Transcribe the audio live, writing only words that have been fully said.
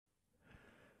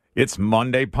It's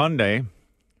Monday Punday.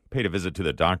 Paid a visit to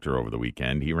the doctor over the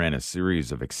weekend. He ran a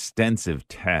series of extensive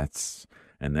tests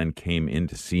and then came in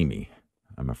to see me.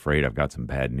 I'm afraid I've got some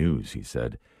bad news, he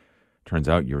said. Turns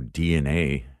out your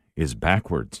DNA is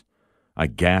backwards. I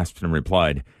gasped and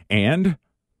replied, and?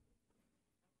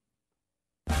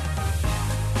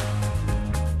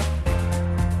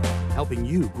 Helping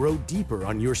you grow deeper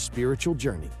on your spiritual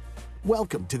journey.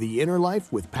 Welcome to The Inner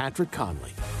Life with Patrick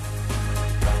Conley.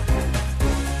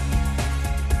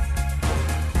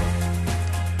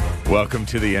 Welcome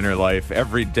to The Inner Life.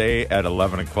 Every day at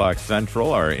 11 o'clock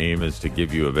Central, our aim is to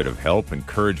give you a bit of help,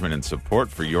 encouragement, and support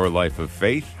for your life of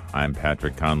faith. I'm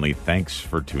Patrick Conley. Thanks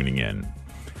for tuning in.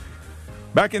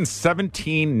 Back in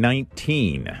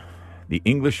 1719, the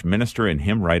English minister and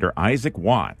hymn writer Isaac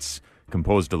Watts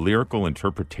composed a lyrical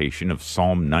interpretation of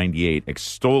Psalm 98,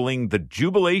 extolling the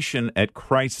jubilation at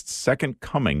Christ's second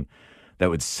coming that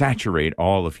would saturate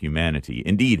all of humanity,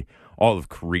 indeed, all of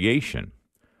creation,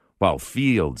 while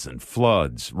fields and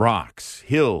floods, rocks,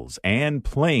 hills, and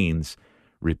plains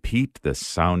repeat the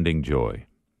sounding joy.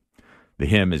 The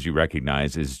hymn, as you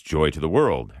recognize, is Joy to the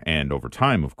World, and over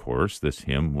time, of course, this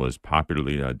hymn was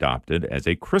popularly adopted as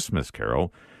a Christmas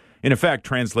carol, in effect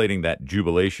translating that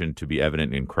jubilation to be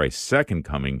evident in Christ's second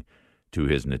coming to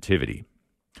his nativity.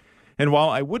 And while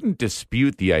I wouldn't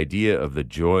dispute the idea of the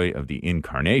joy of the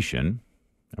incarnation,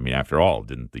 I mean, after all,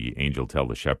 didn't the angel tell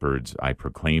the shepherds, I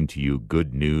proclaim to you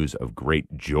good news of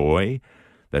great joy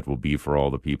that will be for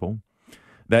all the people?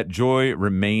 That joy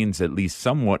remains at least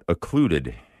somewhat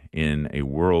occluded in a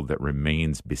world that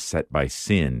remains beset by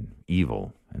sin,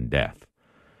 evil, and death.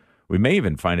 We may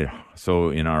even find it so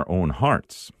in our own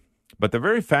hearts. But the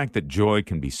very fact that joy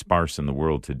can be sparse in the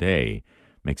world today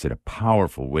makes it a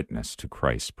powerful witness to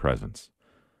Christ's presence.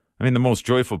 I mean, the most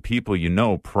joyful people you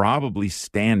know probably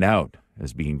stand out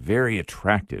as being very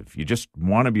attractive. You just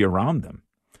want to be around them.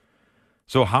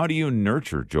 So how do you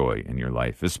nurture joy in your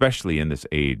life, especially in this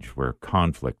age where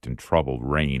conflict and trouble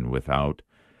reign without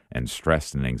and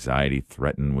stress and anxiety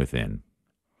threaten within?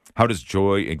 How does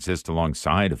joy exist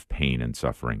alongside of pain and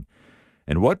suffering?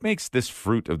 And what makes this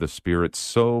fruit of the Spirit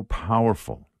so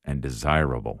powerful and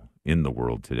desirable in the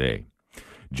world today?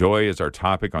 Joy is our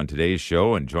topic on today's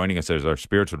show, and joining us as our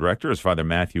spiritual director is Father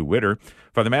Matthew Widder.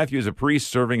 Father Matthew is a priest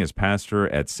serving as pastor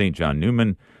at St. John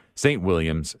Newman, St.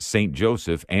 William's, St.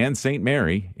 Joseph, and St.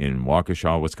 Mary in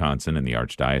Waukesha, Wisconsin, in the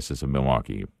Archdiocese of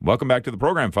Milwaukee. Welcome back to the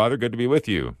program, Father. Good to be with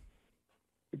you.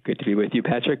 Good to be with you,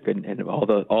 Patrick, and all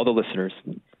the listeners.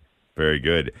 Very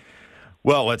good.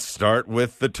 Well, let's start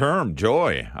with the term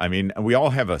joy. I mean, we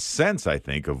all have a sense, I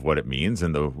think, of what it means,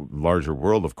 and the larger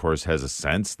world, of course, has a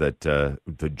sense that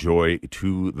the joy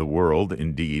to the world,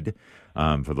 indeed,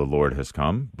 for the Lord has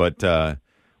come. But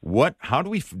how do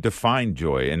we define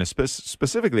joy, and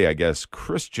specifically, I guess,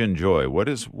 Christian joy? What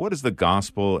is the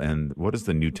gospel, and what does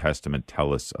the New Testament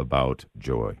tell us about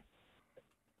joy?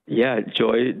 Yeah,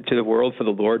 joy to the world, for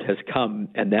the Lord has come,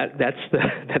 and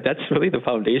that's really the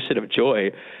foundation of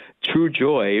joy. True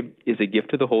joy is a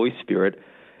gift of the Holy Spirit,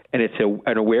 and it's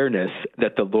an awareness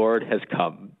that the Lord has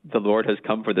come. The Lord has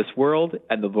come for this world,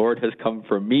 and the Lord has come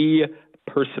for me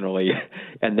personally,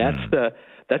 and that's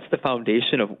the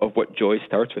foundation of what joy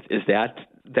starts with. Is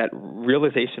that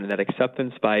realization and that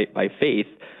acceptance by faith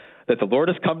that the Lord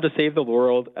has come to save the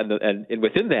world, and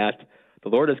within that, the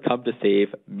Lord has come to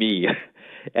save me,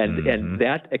 and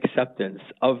that acceptance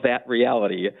of that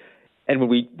reality, and when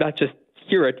we not just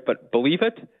hear it but believe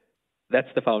it. That's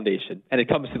the foundation, and it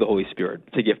comes through the Holy Spirit.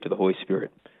 It's a gift of the Holy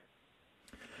Spirit.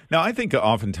 Now, I think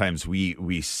oftentimes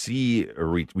we see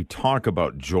or we talk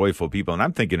about joyful people, and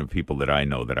I'm thinking of people that I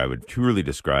know that I would truly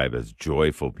describe as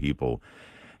joyful people,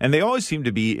 and they always seem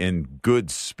to be in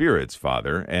good spirits,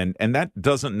 Father, and that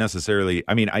doesn't necessarily,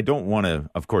 I mean, I don't want to,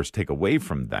 of course, take away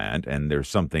from that, and there's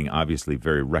something obviously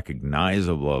very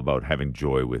recognizable about having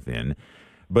joy within.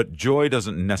 But joy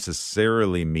doesn't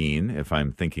necessarily mean, if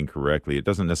I'm thinking correctly, it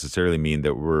doesn't necessarily mean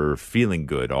that we're feeling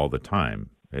good all the time.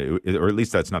 Or at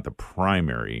least that's not the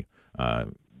primary, the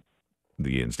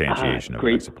instantiation of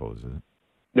it, I suppose. Is it?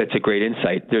 That's a great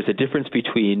insight. There's a difference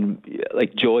between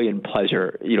like joy and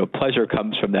pleasure. You know, pleasure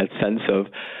comes from that sense of,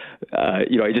 I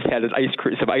just had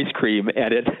some ice cream,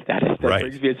 and that right.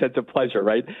 brings me a sense of pleasure,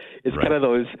 right? It's right. Kind of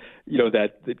those,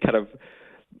 that kind of,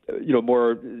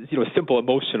 more, simple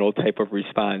emotional type of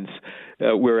response.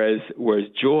 Whereas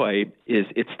joy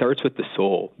it starts with the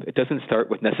soul. It doesn't start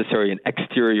with necessarily an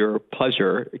exterior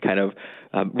pleasure kind of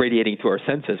radiating through our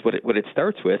senses. What it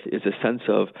starts with is a sense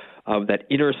of that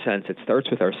inner sense. It starts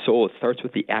with our soul. It starts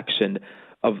with the action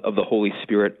of the Holy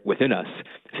Spirit within us.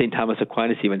 St. Thomas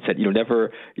Aquinas even said,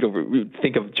 never,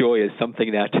 think of joy as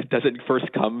something that doesn't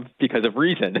first come because of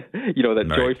reason, that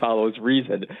Right. joy follows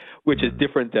reason, which is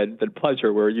different than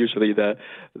pleasure, where usually the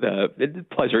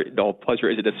pleasure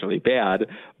isn't necessarily bad,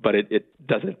 but it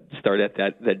doesn't start at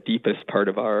that deepest part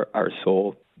of our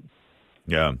soul.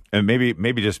 Yeah, and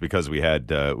maybe just because we had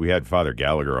Father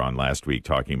Gallagher on last week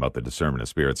talking about the discernment of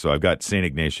spirits, so I've got St.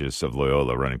 Ignatius of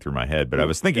Loyola running through my head. But I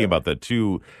was thinking about the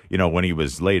two, when he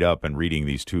was laid up and reading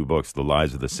these two books, The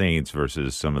Lives of the Saints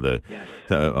versus some of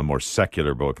a more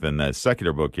secular book. Then the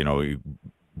secular book, he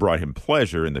brought him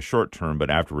pleasure in the short term,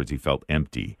 but afterwards he felt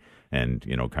empty and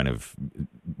kind of,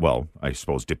 well, I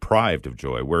suppose deprived of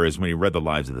joy. Whereas when he read The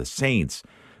Lives of the Saints,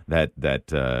 that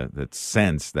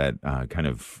sense, that kind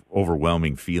of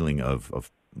overwhelming feeling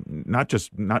of not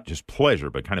just pleasure,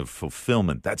 but kind of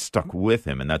fulfillment, that stuck with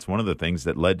him, and that's one of the things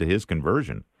that led to his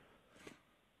conversion.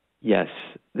 Yes,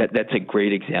 that's a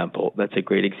great example. That's a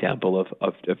great example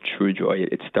of true joy.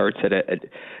 It starts at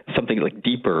something like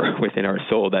deeper within our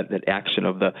soul, that action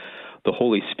of the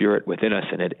Holy Spirit within us,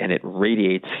 and it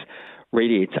radiates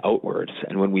outwards.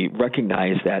 And when we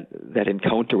recognize that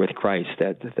encounter with Christ,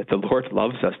 that the Lord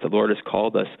loves us, the Lord has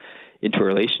called us into a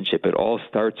relationship, it all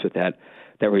starts with that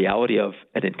reality of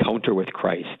an encounter with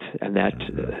Christ, and that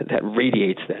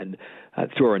radiates then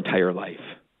through our entire life.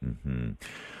 Mm-hmm.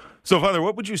 So, Father,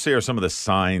 what would you say are some of the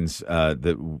signs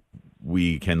that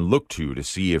we can look to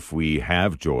see if we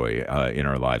have joy in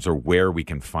our lives, or where we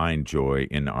can find joy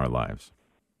in our lives?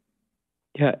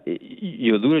 Yeah,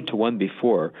 you alluded to one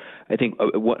before. I think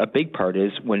a big part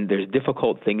is when there's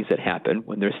difficult things that happen,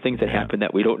 when there's things that happen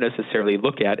that we don't necessarily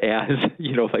look at as,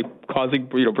 like causing,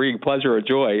 bringing pleasure or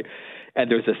joy, and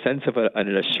there's a sense of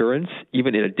an assurance,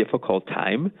 even in a difficult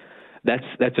time. That's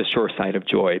a sure sign of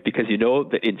joy, because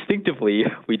that instinctively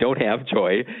we don't have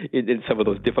joy in some of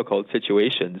those difficult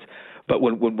situations. But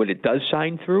when it does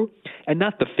shine through, and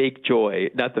not the fake joy,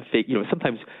 not the fake,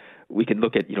 sometimes we can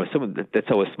look at, someone that's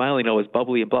always smiling, always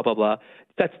bubbly, and blah blah blah.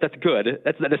 That's good.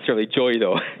 That's not necessarily joy,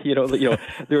 though.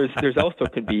 There's also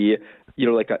can be,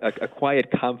 like a quiet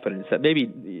confidence that maybe,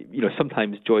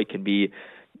 sometimes joy can be,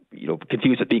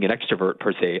 confused with being an extrovert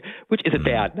per se, which isn't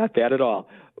bad, not bad at all.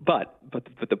 But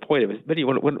the point of it is,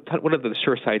 one of the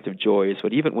sure signs of joy is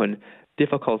even when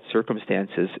difficult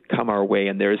circumstances come our way,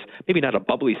 and there's maybe not a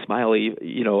bubbly, smiley,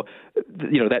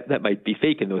 that might be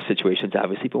fake in those situations,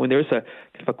 obviously, but when there's a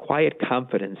kind of a quiet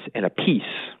confidence and a peace,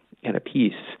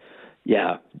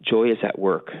 yeah, joy is at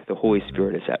work. The Holy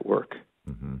Spirit is at work.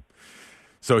 Mm-hmm.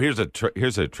 So here's a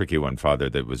tricky one, Father,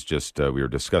 that was just, we were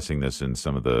discussing this in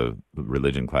some of the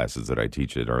religion classes that I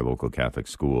teach at our local Catholic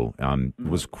school.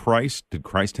 Did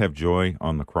Christ have joy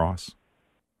on the cross?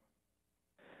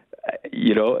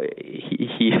 He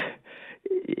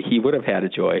would have had a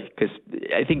joy, because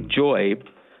I think joy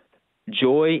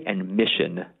and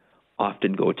mission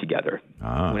often go together.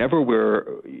 Whenever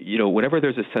whenever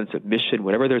there's a sense of mission,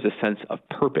 whenever there's a sense of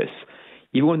purpose,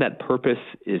 even when that purpose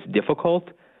is difficult,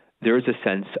 there is a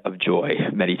sense of joy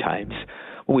many times.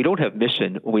 When we don't have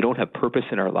mission, when we don't have purpose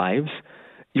in our lives,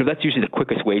 that's usually the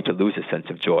quickest way to lose a sense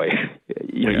of joy.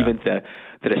 Even the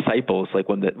disciples, like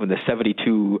when the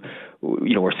 72,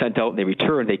 were sent out and they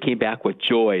returned, they came back with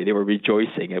joy. They were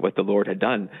rejoicing at what the Lord had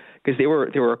done, because they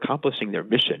were accomplishing their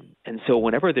mission. And so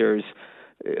whenever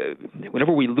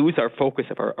we lose our focus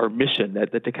of our mission,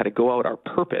 that to kind of go out our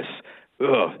purpose,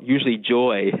 usually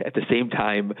joy at the same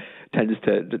time tends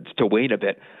to wane a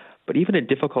bit. But even in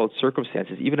difficult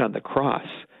circumstances, even on the cross,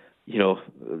 the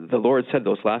Lord said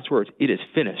those last words, "It is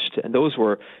finished." And those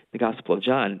were, the Gospel of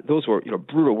John, those were,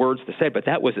 brutal words to say, but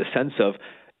that was a sense of,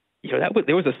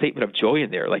 there was a statement of joy in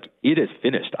there, like, it is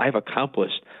finished. I've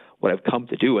accomplished what I've come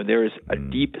to do. And there is a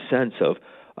deep sense of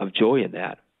joy in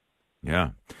that.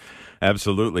 Yeah.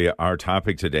 Absolutely. Our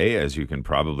topic today, as you can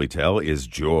probably tell, is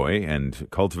joy, and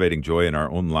cultivating joy in our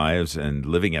own lives and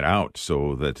living it out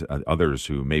so that others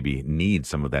who maybe need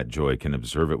some of that joy can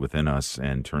observe it within us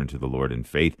and turn to the Lord in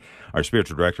faith. Our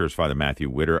spiritual director is Father Matthew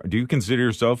Widder. Do you consider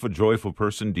yourself a joyful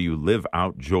person? Do you live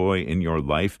out joy in your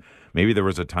life? Maybe there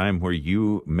was a time where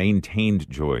you maintained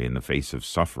joy in the face of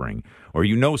suffering, or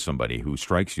somebody who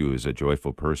strikes you as a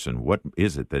joyful person. What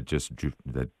is it that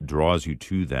that draws you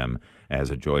to them as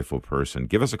a joyful person?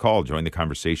 Give us a call. Join the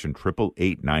conversation.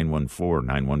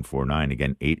 888-914-9149.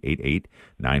 Again,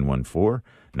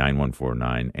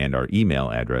 888-914-9149. And our email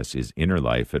address is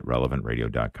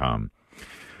innerlife@relevantradio.com.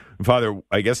 Father,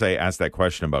 I guess I asked that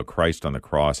question about Christ on the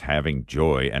cross having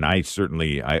joy, and I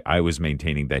was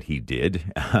maintaining that he did,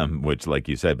 which, like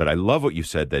you said, but I love what you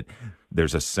said, that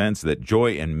there's a sense that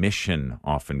joy and mission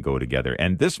often go together.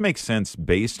 And this makes sense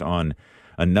based on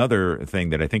another thing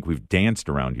that I think we've danced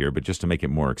around here, but just to make it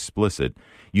more explicit,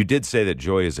 you did say that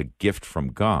joy is a gift from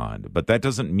God, but that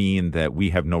doesn't mean that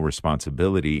we have no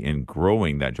responsibility in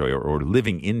growing that joy or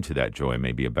living into that joy,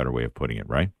 may be a better way of putting it,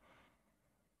 right?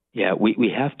 Yeah,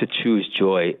 we have to choose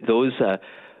joy. Those are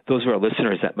our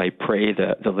listeners that might pray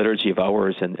the liturgy of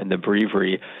hours and the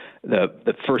breviary.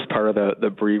 The first part of the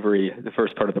breviary, the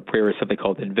first part of the prayer is something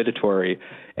called invitatory,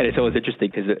 and it's always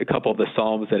interesting because a couple of the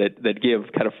psalms that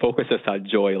give kind of focus us on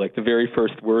joy. Like the very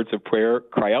first words of prayer: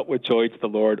 "Cry out with joy to the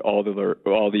Lord, all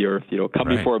the earth." Come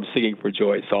Right. before Him singing for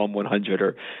joy. Psalm 100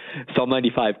 or Psalm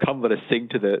 95. Come, let us sing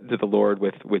to the Lord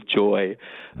with joy.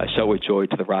 Shout with joy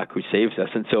to the Rock who saves us.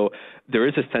 And so there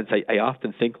is a sense. I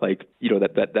often think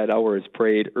that hour is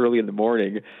prayed early in the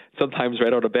morning, sometimes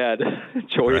right out of bed.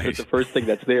 Joy Right. is the first thing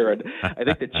that's there. And I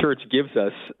think the church gives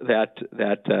us that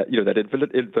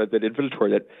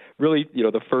invitatory that really,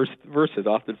 the first verses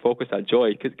often focus on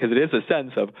joy because it is a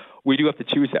sense of we do have to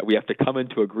choose that. We have to come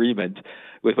into agreement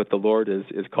with what the Lord is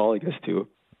calling us to.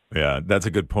 Yeah, that's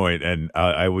a good point. And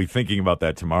I will be thinking about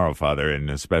that tomorrow, Father, and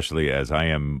especially as I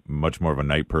am much more of a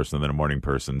night person than a morning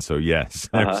person. So yes,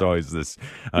 there's always this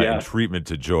treatment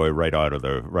to joy right out of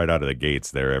the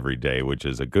gates there every day, which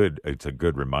is a good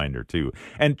reminder too.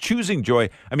 And choosing joy,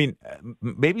 I mean,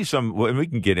 maybe and we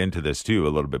can get into this too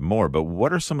a little bit more, but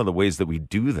what are some of the ways that we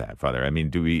do that, Father? I mean,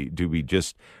 do we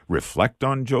just reflect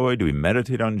on joy? Do we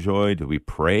meditate on joy? Do we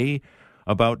pray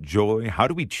about joy? How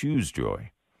do we choose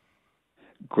joy?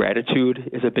 Gratitude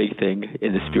is a big thing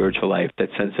in the spiritual life. That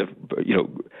sense of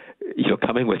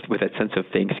coming with that sense of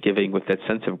thanksgiving, with that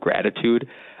sense of gratitude,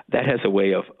 that has a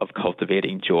way of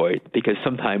cultivating joy. Because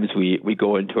sometimes we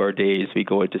go into our days, we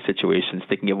go into situations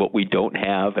thinking of what we don't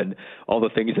have and all the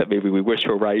things that maybe we wish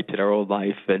were right in our own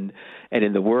life and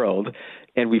in the world,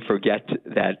 and we forget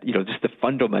that just the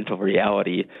fundamental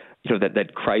reality.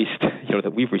 That Christ,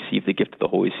 that we've received the gift of the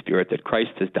Holy Spirit, that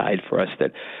Christ has died for us,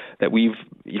 that we've,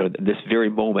 in this very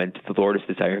moment, the Lord is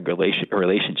desiring a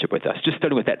relationship with us. Just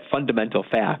starting with that fundamental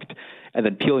fact and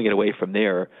then peeling it away from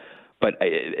there. But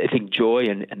I think joy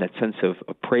and that sense of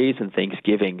praise and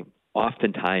thanksgiving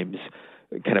oftentimes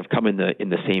kind of come in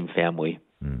the same family.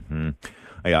 Mm-hmm.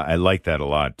 Yeah, I like that a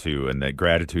lot too, and that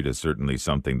gratitude is certainly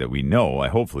something that we know.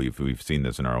 Hopefully, if we've seen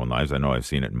this in our own lives, I know I've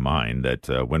seen it in mine. That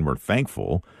when we're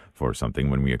thankful for something,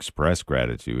 when we express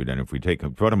gratitude, and if we take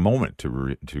a moment to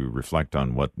reflect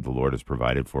on what the Lord has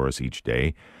provided for us each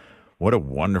day, what a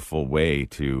wonderful way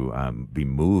to be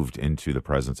moved into the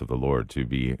presence of the Lord, to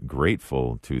be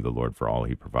grateful to the Lord for all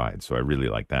He provides. So I really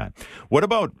like that. What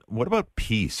about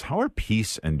peace? How are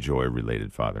peace and joy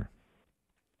related, Father?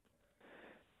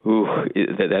 Ooh,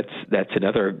 that's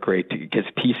another great, because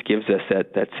peace gives us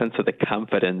that sense of the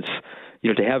confidence.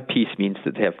 To have peace means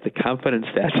to have the confidence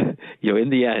that, in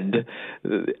the end,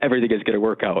 everything is going to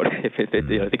work out. I think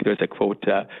there's a quote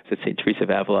that St. Teresa of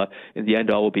Avila, in the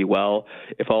end all will be well.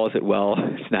 If all isn't well,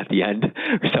 it's not the end,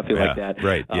 or something like that.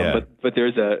 Right, yeah. But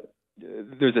there's a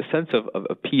sense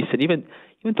of peace, and even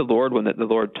the Lord, when the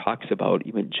Lord talks about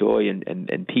even joy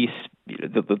and peace,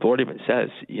 the Lord even says,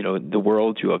 in the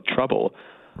world you have trouble,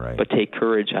 right, but take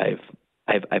courage, I've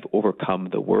overcome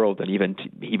the world. And he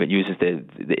even uses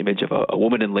the image of a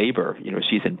woman in labor.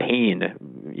 She's in pain,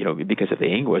 because of the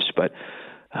anguish, but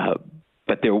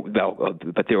there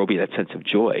will be that sense of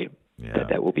joy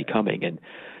that will be coming,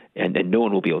 and no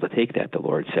one will be able to take that, the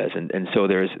Lord says. And so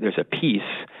there's a peace,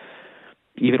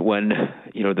 even when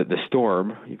the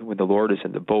storm, even when the Lord is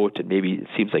in the boat, and maybe it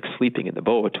seems like sleeping in the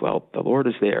boat. Well, the Lord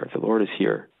is there. The Lord is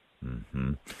here.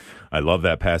 Mm-hmm. I love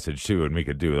that passage too, and we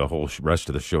could do the whole rest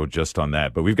of the show just on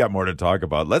that, but we've got more to talk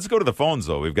about. Let's go to the phones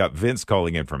though. We've got Vince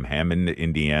calling in from Hammond,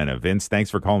 Indiana. Vince,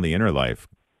 thanks for calling the Inner Life.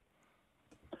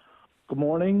 Good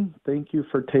morning. Thank you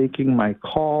for taking my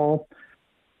call.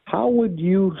 How would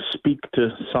you speak to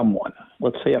someone,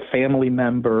 let's say a family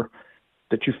member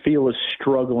that you feel is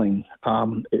struggling,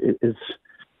 is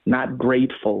not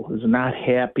grateful, is not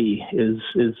happy, is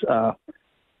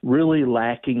really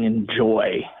lacking in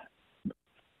joy?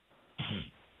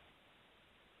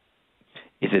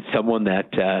 Is it someone that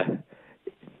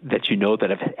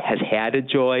that has had a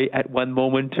joy at one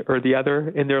moment or the other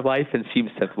in their life and seems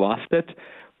to have lost it,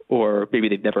 or maybe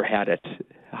they've never had it?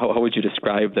 How would you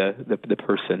describe the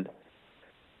person?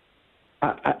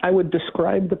 I would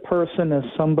describe the person as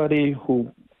somebody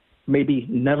who maybe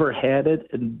never had it,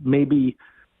 and maybe,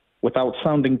 without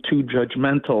sounding too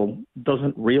judgmental,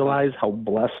 doesn't realize how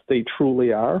blessed they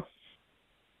truly are.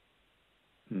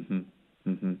 Mm-hmm.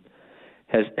 Mm-hmm.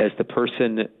 Has the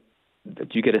person, do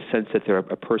you get a sense that they're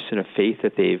a person of faith,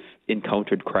 that they've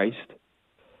encountered Christ?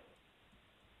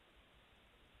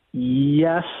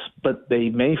 Yes, but they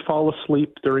may fall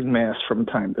asleep during Mass from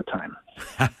time to time.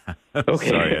 Okay.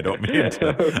 Sorry, I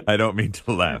don't mean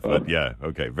to laugh, but yeah,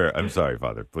 okay. I'm sorry,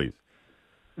 Father. Please.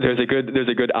 There's a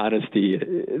good honesty.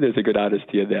 There's a good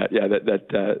honesty in that. Yeah,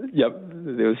 yep.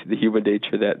 There's the human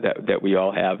nature that we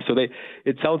all have. So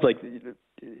it sounds like,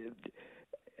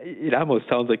 it almost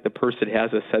sounds like the person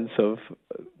has a sense of,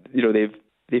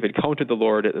 they've encountered the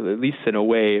Lord, at least in a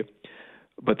way,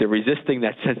 but they're resisting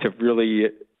that sense of really,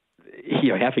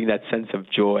 having that sense of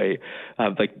joy,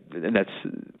 and that's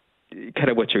kind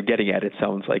of what you're getting at. It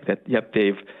sounds like that. Yep,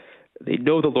 they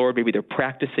know the Lord. Maybe they're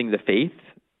practicing the faith,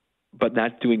 but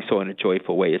not doing so in a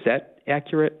joyful way. Is that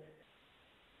accurate?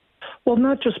 Well,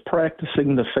 not just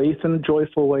practicing the faith in a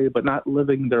joyful way, but not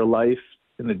living their life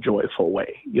in a joyful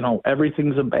way.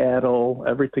 Everything's a battle.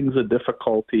 Everything's a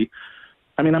difficulty.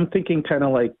 I mean, I'm thinking kind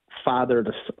of like father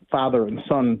and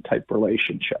son type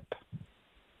relationship.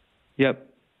 Yep.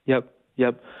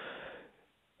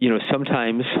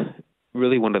 Sometimes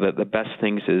really one of the best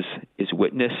things is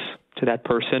witness to that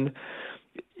person.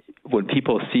 When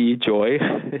people see joy,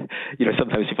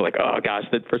 sometimes people are like, oh gosh,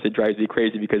 that person drives me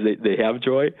crazy because they have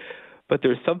joy. But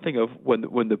there's something of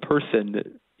when the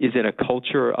person is in a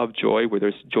culture of joy where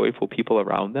there's joyful people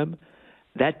around them,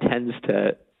 that tends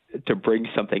to bring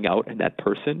something out in that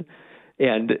person.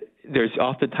 And there's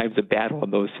oftentimes a battle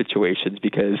in those situations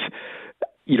because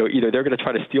either they're going to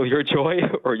try to steal your joy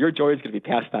or your joy is going to be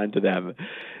passed on to them.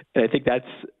 And I think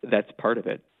that's part of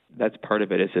it. That's part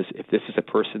of it is if this is a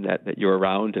person that you're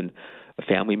around and a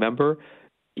family member,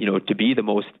 to be the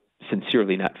most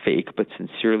sincerely, not fake, but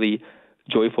sincerely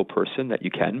joyful person that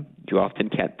you can. You often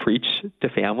can't preach to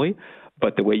family,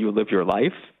 but the way you live your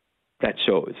life, that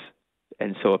shows.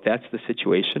 And so if that's the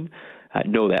situation,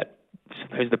 know that.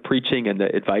 Sometimes the preaching and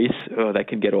the advice, that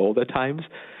can get old at times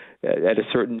at a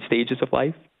certain stages of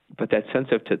life. But that sense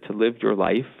of to live your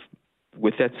life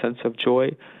with that sense of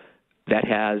joy, that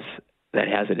has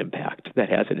an impact. That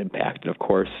has an impact, and of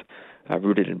course,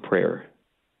 rooted in prayer.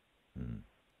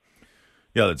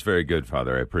 Yeah, that's very good,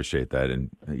 Father. I appreciate that, and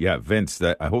yeah, Vince,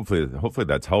 that hopefully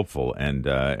that's helpful. And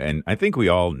I think we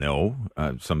all know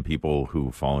some people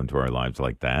who fall into our lives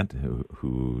like that,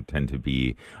 who tend to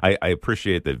be. I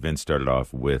appreciate that Vince started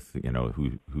off with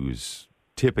who's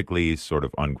typically sort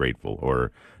of ungrateful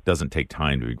or doesn't take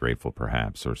time to be grateful,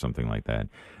 perhaps, or something like that.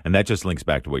 And that just links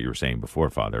back to what you were saying before,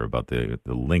 Father, about the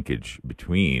linkage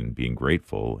between being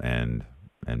grateful and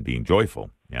being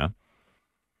joyful. Yeah.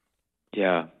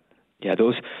 Yeah,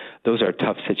 those are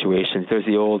tough situations. There's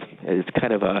it's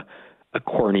kind of a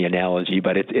corny analogy,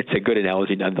 but it's a good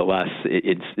analogy nonetheless.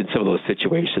 In some of those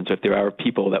situations, if there are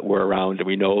people that we're around and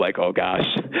we know, like, oh gosh,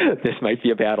 this might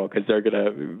be a battle because they're going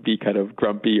to be kind of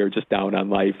grumpy or just down on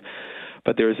life.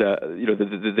 But there's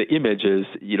the image is,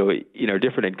 in our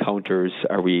different encounters,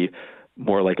 are we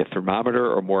more like a thermometer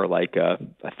or more like a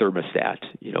thermostat?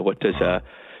 What does a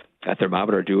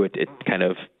thermometer do? It kind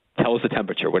of tells the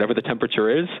temperature. Whatever the temperature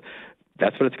is,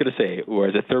 that's what it's going to say.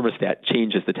 Whereas a thermostat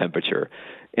changes the temperature.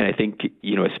 And I think,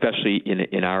 especially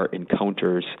in our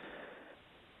encounters,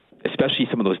 especially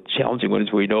some of those challenging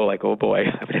ones where we know, like, oh boy,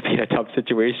 I'm going to be in a tough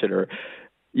situation, or,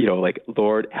 like,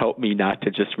 Lord, help me not to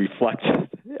just reflect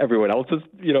everyone else's,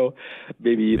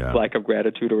 maybe lack of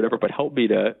gratitude or whatever, but help me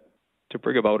to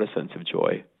bring about a sense of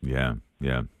joy. Yeah.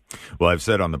 Well, I've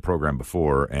said on the program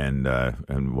before, and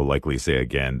will likely say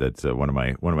again, that one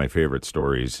of my favorite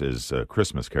stories is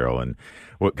Christmas Carol, and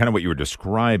what you were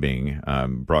describing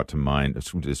brought to mind,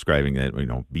 describing that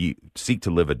seek to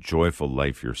live a joyful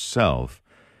life yourself,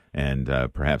 and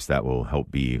perhaps that will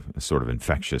help be sort of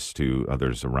infectious to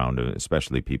others around,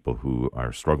 especially people who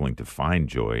are struggling to find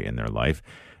joy in their life,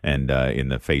 and in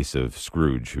the face of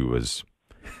Scrooge, who was,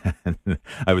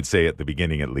 I would say at the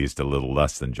beginning at least, a little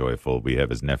less than joyful. We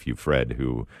have his nephew Fred,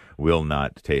 who will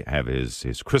not have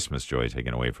his Christmas joy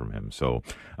taken away from him. So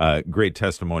great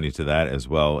testimony to that as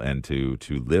well, and to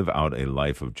live out a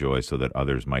life of joy so that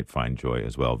others might find joy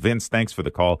as well. Vince, thanks for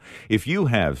the call. If you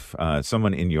have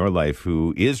someone in your life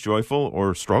who is joyful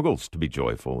or struggles to be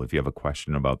joyful, if you have a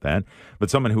question about that, but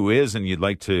someone who is, and you'd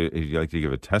like to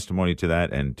give a testimony to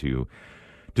that, and to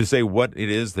say what it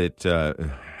is that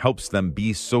helps them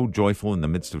be so joyful in the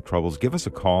midst of troubles, give us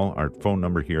a call. Our phone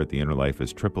number here at The Inner Life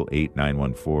is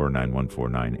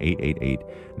 888-914-9149,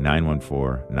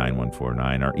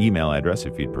 888-914-9149. Our email address,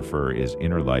 if you'd prefer, is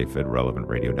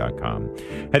innerlife@relevantradio.com.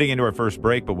 Heading into our first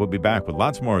break, but we'll be back with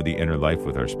lots more of The Inner Life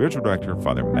with our spiritual director,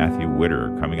 Father Matthew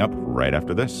Widder, coming up right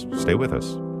after this. Stay with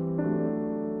us.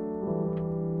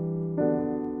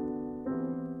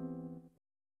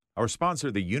 Our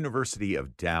sponsor, the University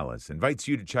of Dallas, invites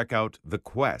you to check out The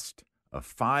Quest, a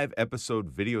 5-episode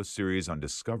video series on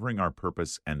discovering our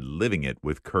purpose and living it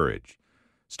with courage.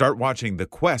 Start watching The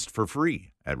Quest for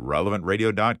free at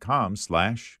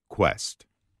relevantradio.com/quest.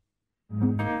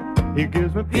 He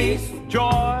gives me peace,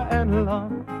 joy, and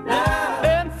love,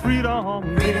 and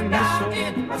freedom in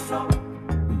my soul.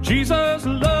 Jesus'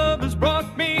 love has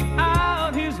brought me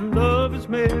out. His love has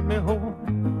made me whole.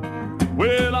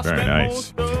 Well, I Very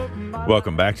nice.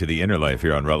 Welcome back to The Inner Life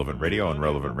here on Relevant Radio, on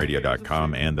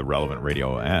relevantradio.com and the Relevant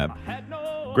Radio app.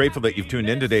 Grateful that you've tuned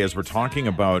in today as we're talking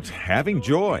about having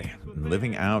joy,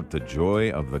 living out the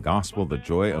joy of the gospel, the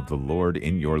joy of the Lord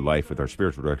in your life with our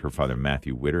spiritual director, Father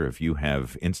Matthew Widder. If you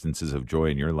have instances of joy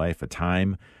in your life, a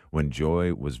time when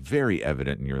joy was very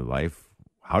evident in your life,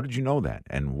 how did you know that?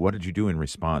 And what did you do in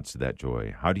response to that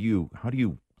joy? How do you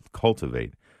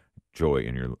cultivate joy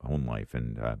in your own life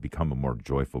and become a more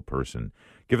joyful person?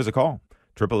 Give us a call,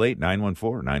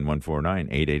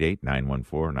 888-914-9149,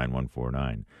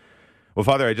 888-914-9149. Well,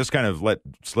 Father, I just kind of let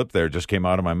slip there, just came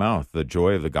out of my mouth, the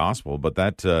joy of the gospel, but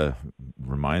that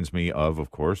reminds me of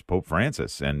course, Pope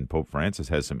Francis, and Pope Francis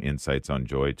has some insights on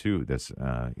joy, too, this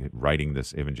writing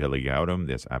this Evangelii Gaudium,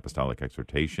 this apostolic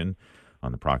exhortation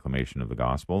on the proclamation of the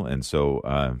gospel, and so,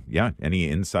 any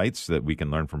insights that we can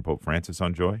learn from Pope Francis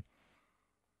on joy?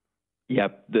 Yeah,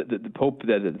 the Pope,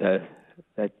 that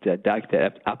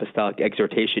apostolic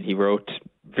exhortation he wrote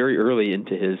very early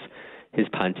into his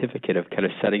pontificate of kind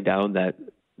of setting down that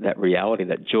reality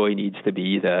that joy needs to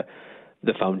be the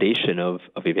foundation of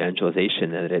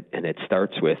evangelization, and it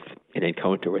starts with an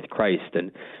encounter with Christ.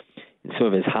 And in some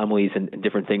of his homilies and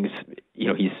different things,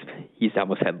 he's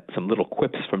almost had some little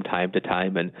quips from time to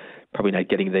time, and probably not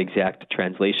getting the exact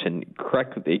translation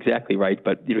exactly right.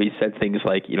 But he said things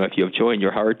like, if you have joy in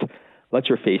your heart, let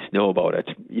your face know about it.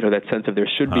 That sense of there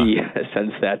should be a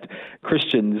sense that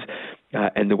Christians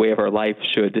and the way of our life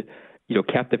should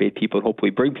captivate people and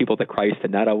hopefully bring people to Christ,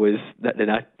 and not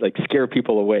like scare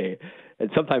people away. And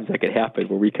sometimes that could happen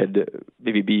where we could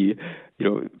maybe be,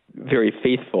 very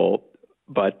faithful,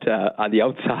 but on the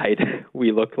outside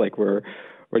we look like we're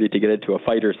ready to get into a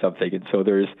fight or something. And so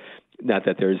there's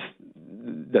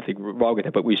nothing wrong with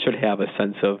it, but we should have a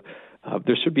sense of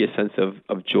there should be a sense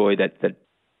of joy that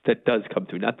does come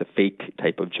through, not the fake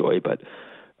type of joy, but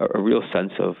a real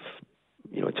sense of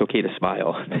it's okay to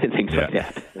smile and things like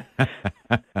that.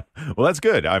 Well, that's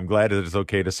good. I'm glad that it's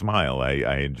okay to smile.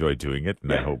 I enjoy doing it,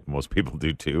 and I hope most people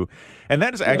do too. And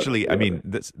that is actually, I mean,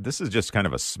 this is just kind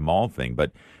of a small thing,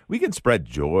 but we can spread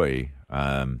joy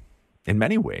in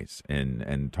many ways.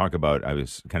 And talk about, I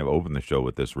was kind of open the show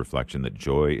with this reflection that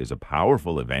joy is a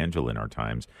powerful evangel in our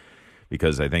times,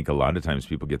 because I think a lot of times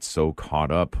people get so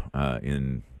caught up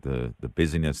in the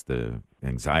busyness, the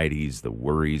anxieties, the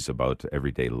worries about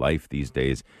everyday life these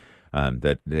days,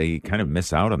 that they kind of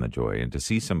miss out on the joy. And to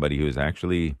see somebody who is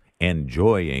actually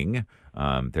enjoying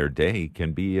their day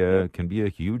can be a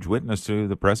huge witness to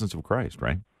the presence of Christ,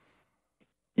 right?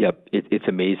 Yep, it's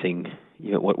amazing.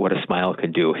 What a smile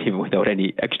can do, even without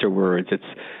any extra words. It's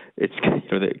the kind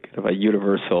of a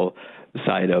universal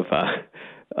side of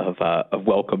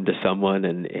welcome to someone,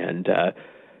 and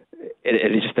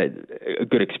it's just a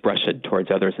good expression towards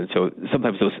others. And so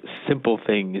sometimes those simple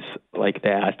things like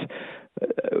that,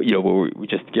 where we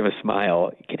just give a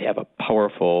smile, can have a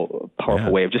powerful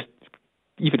way of just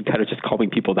even kind of just calming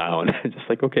people down. Just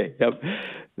like, okay, yep,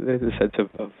 there's a sense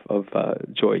of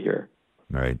joy here.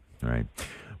 Right.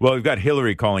 Well, we've got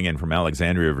Hillary calling in from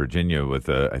Alexandria, Virginia, with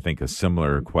I think a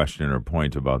similar question or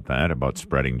point about that, about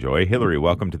spreading joy. Hillary,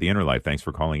 welcome to The Inner Life. Thanks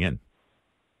for calling in.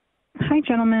 Hi,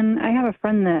 gentlemen. I have a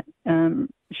friend that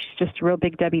she's just a real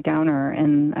big Debbie Downer,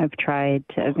 and I've tried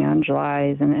to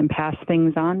evangelize and pass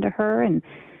things on to her. And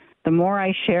the more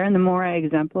I share and the more I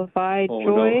exemplify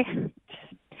joy,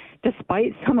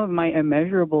 despite some of my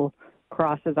immeasurable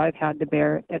crosses I've had to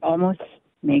bear, it almost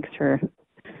makes her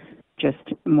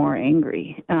just more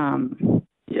angry.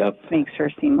 Makes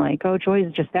her seem like, joy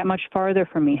is just that much farther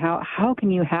from me. How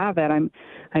can you have it? I'm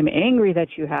angry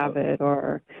that you have it,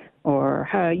 or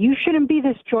you shouldn't be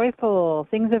this joyful.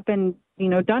 Things have been,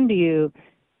 done to you.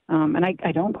 And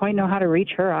I don't quite know how to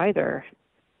reach her either.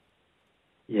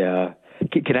 Yeah.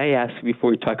 Can I ask,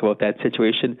 before we talk about that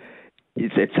situation,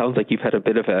 it sounds like you've had a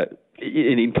bit of an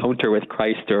encounter with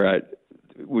Christ, or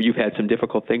where you've had some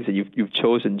difficult things and you've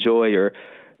chosen joy, or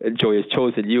joy has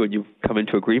chosen you, and you've come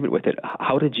into agreement with it.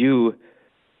 How do you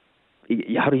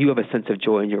have a sense of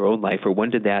joy in your own life, or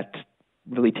when did that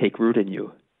really take root in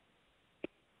you?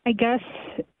 I guess,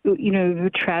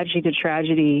 tragedy to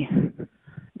tragedy,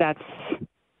 that's,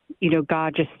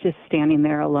 God just standing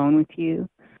there alone with you.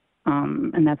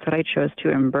 And that's what I chose to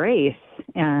embrace.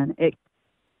 And it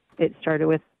started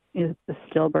with is the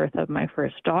stillbirth of my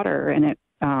first daughter, and it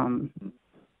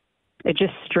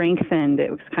just strengthened.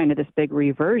 It was kind of this big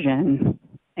reversion,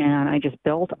 and I just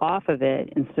built off of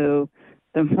it. And so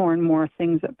the more and more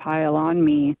things that pile on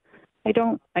me, I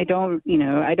don't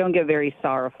get very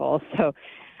sorrowful. So,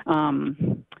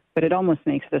 but it almost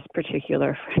makes this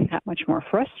particular friend that much more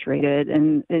frustrated,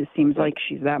 and it seems like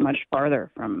she's that much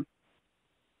farther from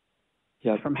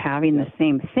having the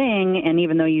same thing. And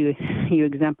even though you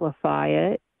exemplify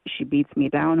it, she beats me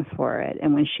down for it.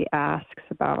 And when she asks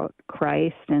about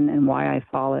Christ and why I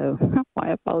follow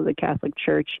the Catholic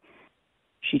Church,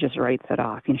 she just writes it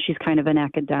off. She's kind of an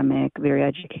academic, very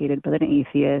educated, but an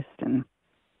atheist, and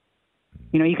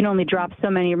you can only drop so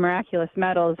many miraculous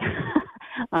medals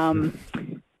off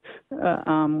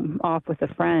with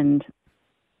a friend.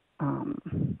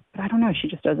 But I don't know. She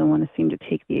just doesn't want to seem to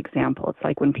take the example. It's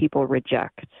like when people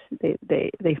reject,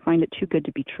 they find it too good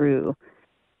to be true,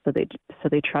 so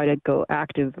they try to go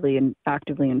actively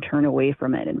and turn away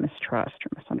from it in mistrust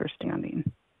or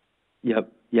misunderstanding.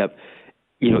 Yep.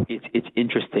 It's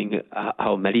interesting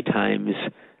how many times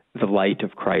the light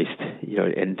of Christ,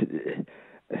 and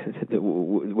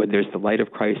when there's the light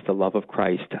of Christ, the love of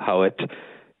Christ, how it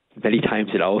many times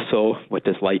it also, what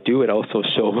does light do? It also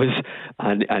shows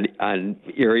on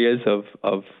areas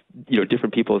of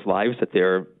different people's lives that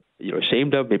they're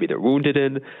ashamed of, maybe they're wounded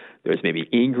in. There's maybe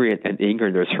anger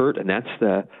and there's hurt, and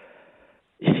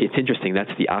it's interesting.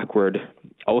 That's the awkward,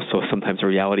 also sometimes the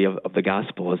reality of the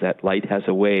gospel is that light has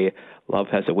a way, love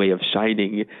has a way of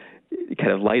shining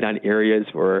kind of light on areas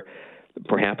where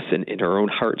perhaps in her own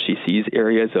heart she sees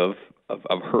areas of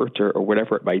hurt or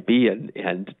whatever it might be,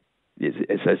 and is,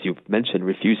 as you've mentioned,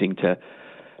 refusing to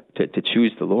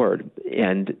choose the Lord.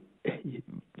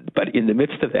 But in the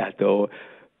midst of that, though,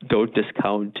 don't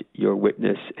discount your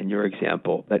witness and your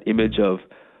example. That image of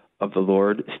the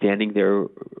Lord standing there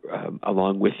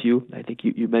along with you, I think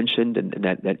you mentioned, and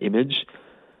that image,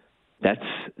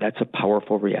 that's a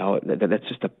powerful reality. That's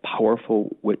just a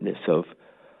powerful witness of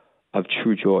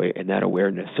true joy and that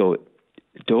awareness. So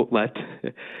don't let,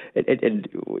 and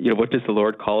what does the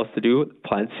Lord call us to do?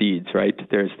 Plant seeds, right?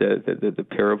 There's the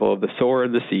parable of the sower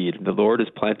and the seed. The Lord is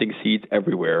planting seeds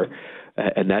everywhere,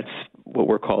 and that's what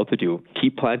we're called to do.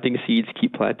 Keep planting seeds,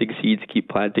 keep planting seeds, keep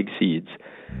planting seeds,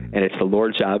 and it's the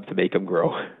Lord's job to make them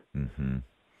grow. Mm-hmm.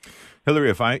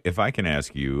 Hillary, if I can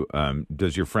ask you,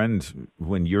 does your friend,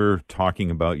 when you're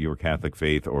talking about your Catholic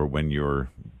faith, or when you're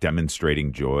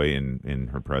demonstrating joy in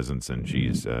her presence, and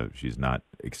she's not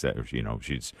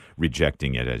she's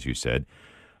rejecting it, as you said,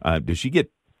 does she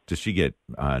get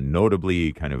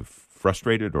notably kind of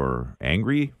frustrated or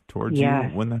angry towards you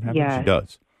when that happens? Yes. She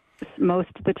does. Most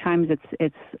of the times,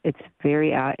 it's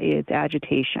very it's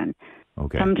agitation.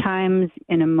 Okay. Sometimes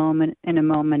in a moment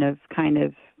of kind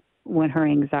of, when her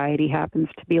anxiety happens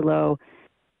to be low,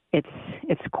 it's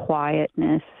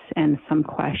quietness and some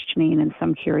questioning and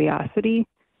some curiosity.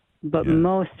 But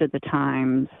most of the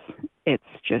times, it's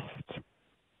just,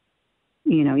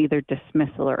 either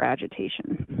dismissal or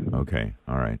agitation. Okay.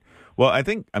 All right. Well,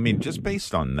 just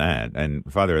based on that,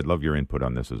 and Father, I'd love your input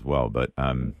on this as well, but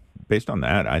based on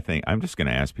that, I think I'm just going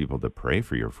to ask people to pray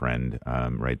for your friend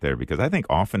right there, because I think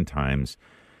oftentimes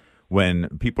when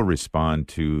people respond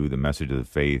to the message of the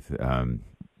faith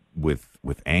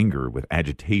with anger, with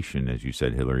agitation, as you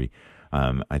said, Hillary,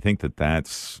 I think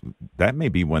that may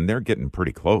be when they're getting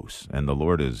pretty close, and the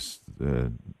Lord is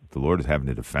having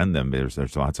to defend them.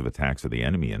 There's lots of attacks of the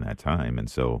enemy in that time, and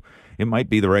so it might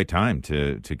be the right time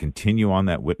to continue on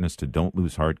that witness. To don't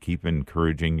lose heart, keep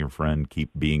encouraging your friend,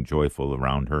 keep being joyful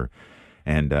around her,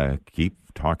 and keep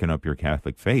talking up your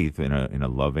Catholic faith in a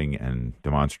loving and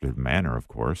demonstrative manner, of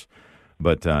course.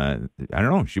 But I don't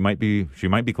know. She might be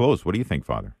close. What do you think,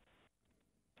 Father?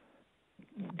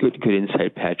 Good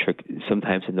insight, Patrick.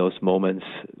 Sometimes in those moments,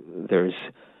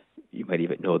 you might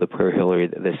even know the prayer, Hillary,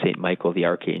 the St. Michael the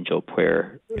Archangel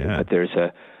prayer. Yeah. But there's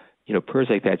prayers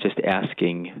like that, just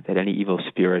asking that any evil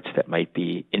spirits that might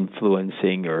be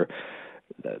influencing or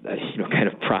kind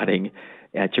of prodding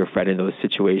at your friend in those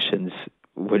situations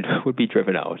would be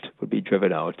driven out,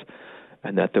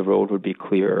 and that the road would be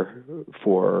clear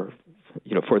for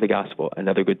the gospel.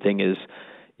 Another good thing is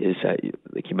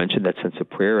like you mentioned, that sense of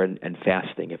prayer and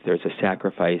fasting. If there's a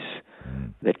sacrifice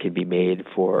that can be made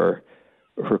for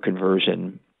her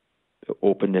conversion,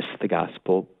 openness to the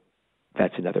gospel,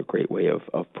 that's another great way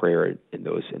of prayer in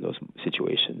those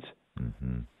situations.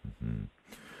 Mm-hmm. Mm-hmm.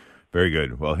 Very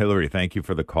good. Well, Hillary, thank you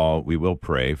for the call. We will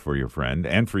pray for your friend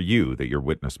and for you, that your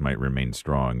witness might remain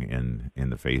strong in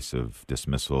the face of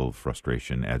dismissal,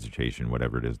 frustration, agitation,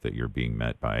 whatever it is that you're being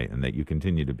met by, and that you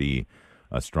continue to be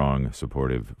a strong,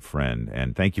 supportive friend.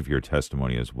 And thank you for your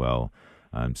testimony as well.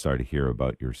 I'm sorry to hear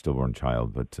about your stillborn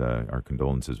child, but our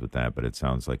condolences with that. But it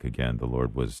sounds like, again, the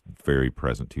Lord was very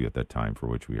present to you at that time, for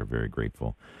which we are very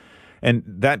grateful. And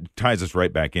that ties us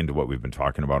right back into what we've been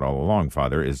talking about all along,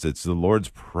 Father, is it's the Lord's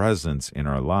presence in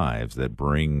our lives that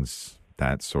brings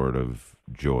that sort of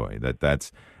joy.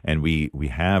 And we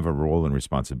have a role and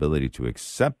responsibility to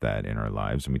accept that in our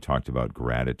lives. And we talked about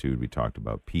gratitude, we talked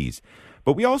about peace.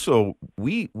 But we also,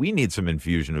 we need some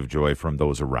infusion of joy from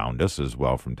those around us as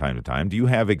well from time to time. Do you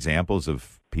have examples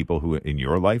of people who in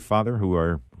your life, Father, who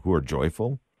are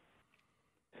joyful?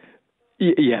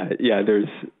 Yeah. There's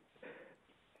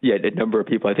a number of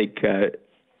people. I think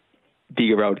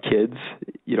being around kids,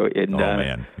 in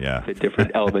the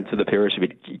different elements of the parish. I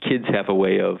mean, kids have a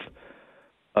way of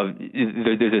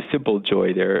there's a simple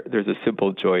joy there. There's a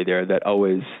simple joy there that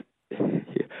always,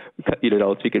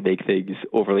 adults, we can make things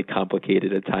overly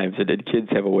complicated at times, and then kids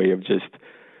have a way of just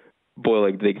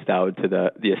boiling things down to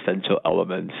the essential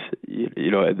elements.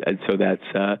 And so that's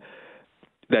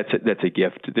a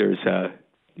gift. There's a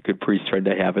good priest friend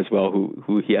I have as well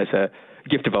who he has a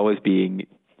gift of always being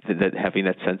having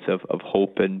that sense of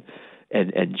hope and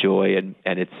joy, and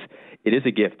it is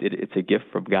a gift. It's a gift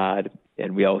from God,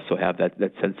 and we also have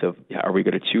that sense of, are we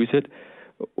going to choose it,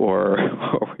 or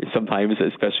sometimes,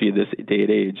 especially in this day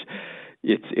and age,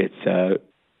 it's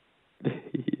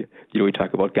we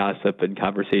talk about gossip and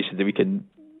conversations, and we can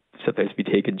sometimes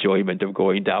take enjoyment of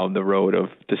going down the road of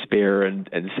despair and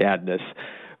sadness.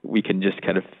 We can just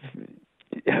kind of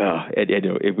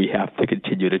and we have to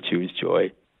continue to choose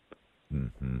joy.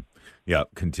 Mm-hmm. Yeah,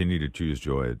 continue to choose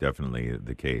joy, definitely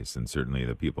the case. And certainly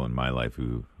the people in my life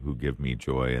who give me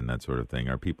joy and that sort of thing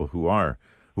are people who are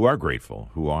grateful,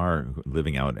 who are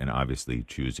living out and obviously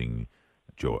choosing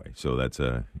joy. So it's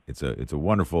a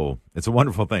wonderful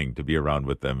thing to be around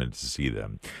with them and to see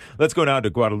them. Let's go now to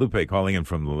Guadalupe, calling in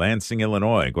from Lansing,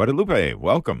 Illinois. Guadalupe,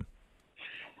 welcome.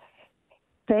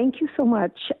 Thank you so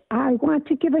much. I want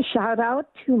to give a shout out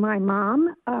to my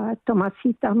mom,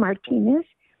 Tomasita Martinez,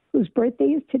 whose birthday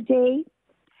is today.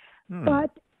 But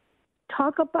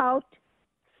talk about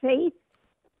faith,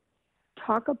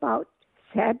 talk about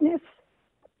sadness.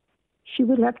 She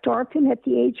was left orphan at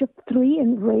the age of 3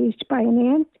 and raised by an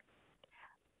aunt.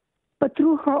 But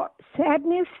through her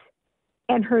sadness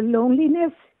and her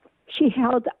loneliness, she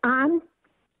held on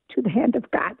to the hand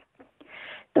of God.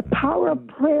 The power of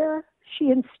prayer she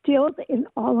instilled in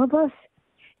all of us,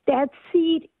 that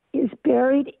seed is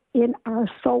buried in our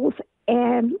souls,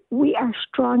 and we are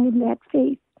strong in that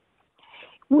faith.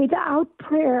 Without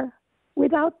prayer,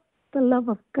 without the love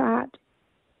of God,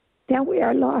 then we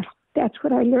are lost. That's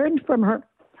what I learned from her.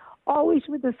 Always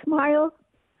with a smile,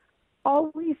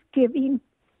 always giving,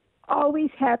 always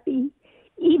happy,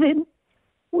 even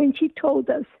when she told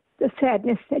us the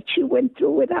sadness that she went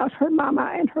through without her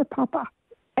mama and her papa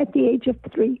at the age of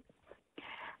 3.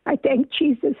 I thank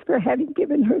Jesus for having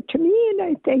given her to me, and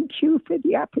I thank you for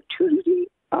the opportunity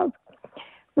of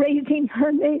raising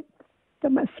her name,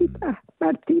 Tomasita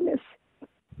Martinez.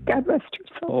 God rest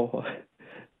her soul.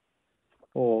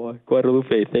 Oh,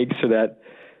 Guadalupe, thanks for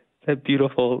that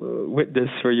beautiful witness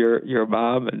for your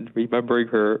mom and remembering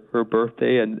her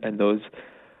birthday and those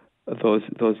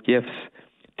gifts.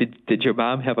 Did your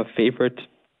mom have a favorite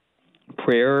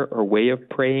prayer or way of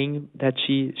praying that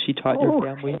she taught your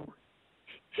family?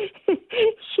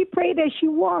 She prayed as she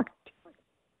walked.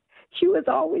 She was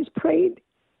always praying.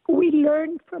 We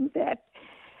learned from that.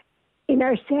 In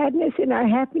our sadness, in our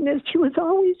happiness, she was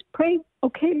always praying.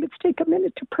 Okay, let's take a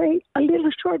minute to pray. A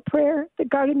little short prayer, the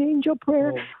guardian angel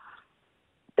prayer,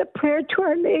 the prayer to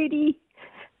Our Lady.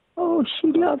 Oh, she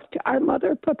loved our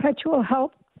mother, perpetual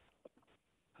help.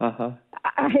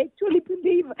 I truly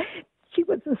believe she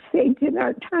was a saint in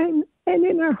our time and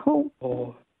in our home.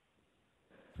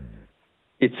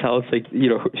 It sounds like,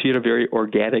 she had a very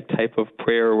organic type of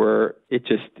prayer where it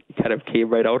just kind of came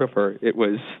right out of her. It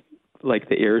was like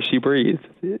the air she breathed,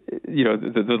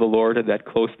 the Lord, and that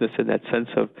closeness and that sense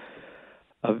of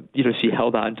she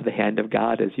held on to the hand of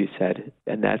God, as you said.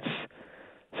 And that's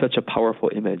such a powerful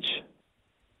image.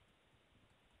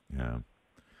 Yeah.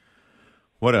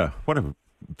 What a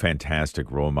fantastic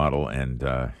role model,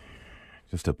 and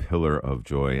just a pillar of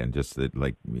joy, and just that,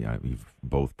 like you've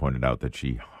both pointed out, that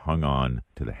she hung on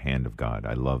to the hand of God.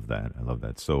 I love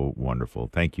that. So wonderful.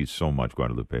 Thank you so much,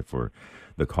 Guadalupe, for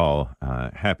the call.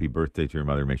 Happy birthday to your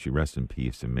mother. May she rest in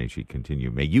peace, and may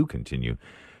you continue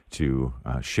to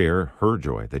share her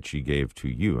joy that she gave to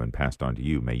you and passed on to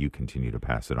you. May you continue to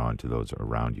pass it on to those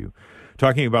around you.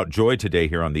 Talking about joy today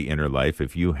here on The Inner Life.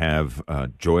 If you have a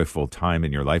joyful time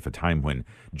in your life, a time when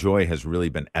joy has really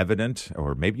been evident,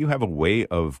 or maybe you have a way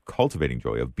of cultivating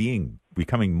joy, of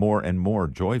becoming more and more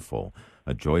joyful,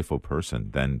 a joyful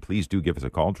person, then please do give us a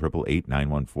call,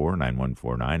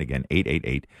 888-914-9149. Again,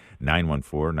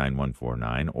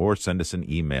 888-914-9149, or send us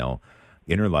an email,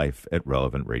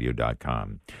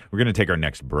 innerlife@relevantradio.com. We're going to take our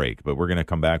next break, but we're going to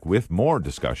come back with more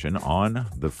discussion on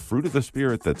the fruit of the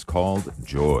Spirit that's called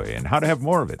joy and how to have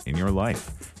more of it in your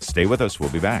life. Stay with us. We'll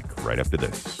be back right after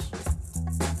this.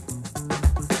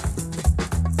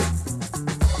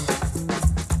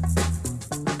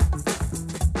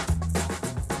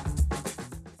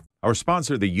 Our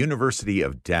sponsor, the University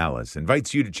of Dallas,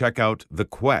 invites you to check out The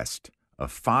Quest, a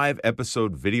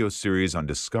 5-episode video series on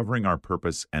discovering our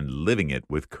purpose and living it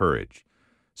with courage.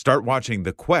 Start watching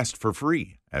The Quest for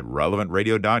free at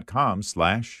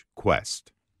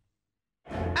relevantradio.com/quest.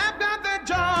 I've got that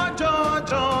joy, joy,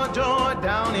 joy, joy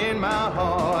down in my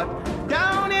heart,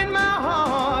 down in my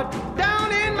heart,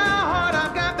 down in my heart.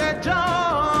 I've got that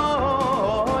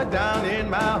joy down in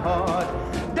my heart,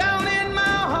 down in my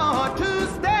heart to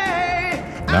stay.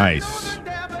 Nice.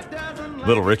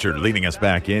 Little Richard leading us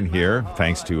back in here.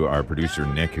 Thanks to our producer,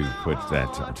 Nick, who puts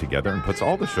that together and puts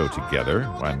all the show together.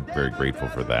 I'm very grateful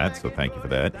for that, so thank you for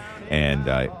that. And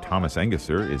Thomas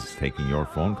Engesser is taking your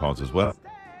phone calls as well.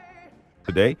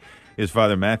 Today is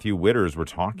Father Matthew Widder as we're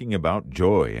talking about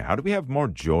joy. How do we have more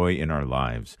joy in our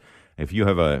lives? If you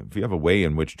have a way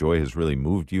in which joy has really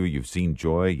moved you, you've seen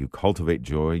joy, you cultivate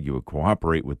joy, you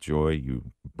cooperate with joy,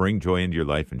 you bring joy into your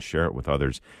life and share it with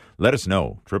others, let us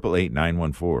know.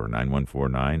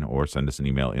 888-914-9149, or send us an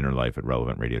email,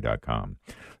 innerlife@relevantradio.com.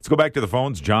 Let's go back to the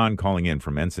phones. John calling in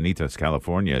from Encinitas,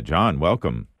 California. John,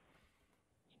 welcome.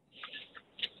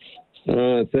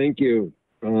 Thank you,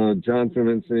 John from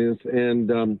Encinitas.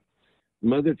 And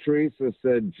Mother Teresa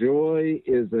said, joy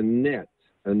is a net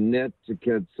to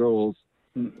catch souls.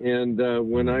 And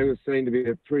when I was saying to be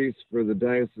a priest for the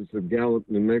Diocese of Gallup,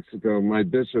 New Mexico, my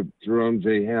bishop, Jerome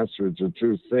J. Hastridge, a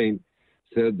true saint,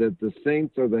 said that the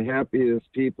saints are the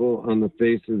happiest people on the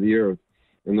face of the earth.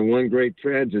 And the one great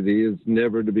tragedy is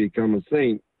never to become a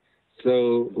saint.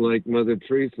 So, like Mother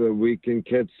Teresa, we can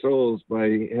catch souls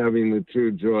by having the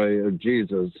true joy of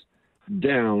Jesus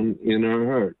down in our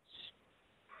hearts.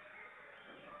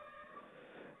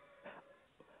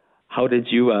 How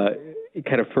did you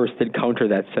kind of first encounter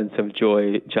that sense of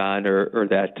joy, John, or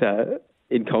that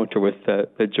encounter with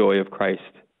the joy of Christ?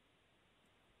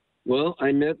 Well,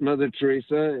 I met Mother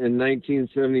Teresa in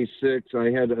 1976.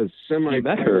 I had a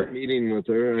semi-private meeting with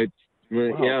her.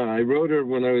 Yeah, I wrote her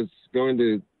when I was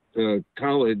going to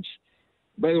college.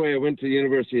 By the way, I went to the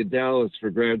University of Dallas for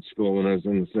grad school when I was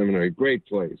in the seminary. Great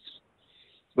place.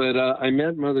 But I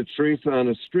met Mother Teresa on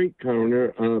a street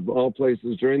corner, of all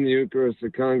places, during the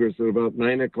Eucharistic Congress at about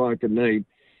 9 o'clock at night,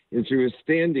 and she was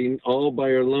standing all by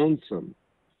her lonesome.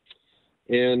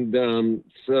 And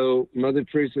so Mother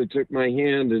Teresa took my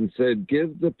hand and said,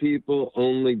 give the people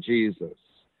only Jesus.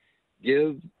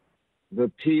 Give the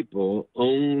people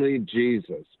only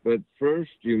Jesus. But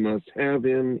first you must have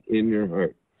him in your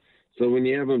heart. So when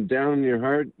you have him down in your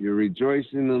heart, you're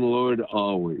rejoicing in the Lord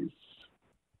always.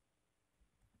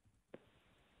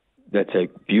 That's a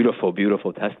beautiful,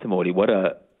 beautiful testimony. What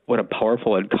a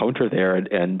powerful encounter there,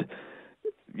 and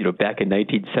you know, back in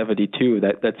 1972,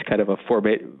 that's kind of a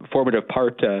formative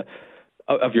part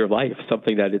of your life.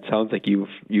 Something that it sounds like you've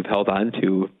held on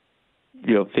to,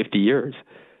 50 years.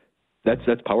 That's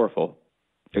powerful.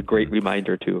 A great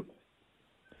reminder too.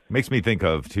 Makes me think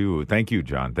of too. Thank you,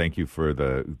 John. Thank you for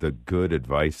the good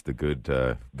advice, the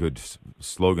good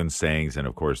slogan sayings, and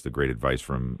of course the great advice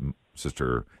from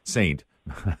Sister Saint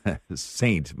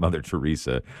Mother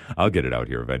Teresa. I'll get it out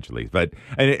here eventually. But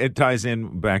it ties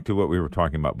in back to what we were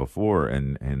talking about before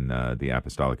in the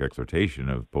apostolic exhortation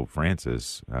of Pope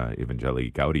Francis,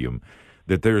 Evangelii Gaudium,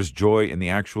 that there's joy in the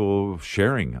actual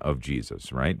sharing of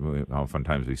Jesus, right?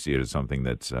 Oftentimes we see it as something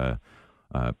that's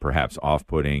perhaps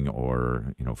off-putting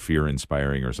or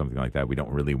fear-inspiring or something like that. We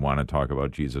don't really want to talk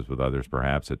about Jesus with others.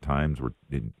 Perhaps at times we're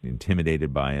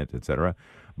intimidated by it, etc.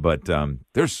 But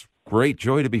there's great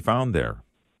joy to be found there,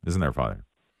 isn't there, Father?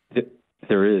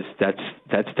 There is.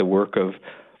 That's the work of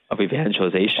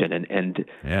evangelization, and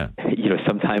yeah.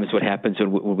 Sometimes what happens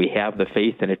when we have the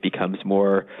faith and it becomes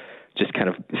more just kind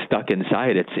of stuck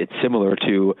inside. It's similar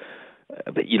to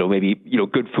maybe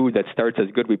good food that starts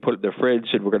as good. We put it in the fridge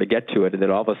and we're going to get to it, and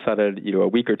then all of a sudden a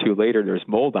week or two later there's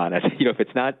mold on it. If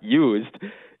it's not used,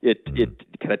 it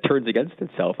kind of turns against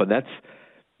itself, and that's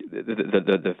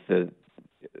the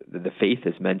faith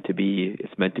is meant to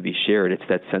be shared. It's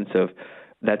that sense of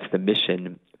that's the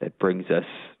mission that brings us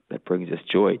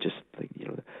joy. Just like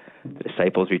the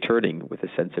disciples returning with a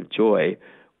sense of joy.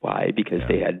 Why? Because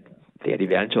they had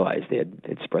evangelized. They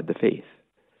had spread the faith.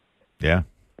 Yeah.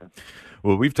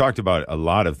 Well, we've talked about a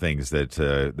lot of things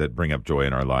that bring up joy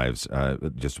in our lives.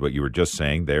 Just what you were just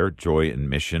saying there, joy and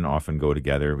mission often go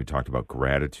together. We talked about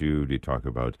gratitude. We talked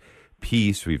about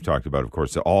peace. We've talked about, of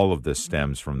course, all of this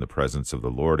stems from the presence of the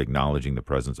Lord, acknowledging the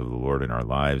presence of the Lord in our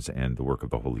lives and the work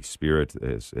of the Holy Spirit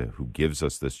who gives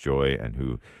us this joy and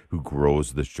who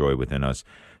grows this joy within us.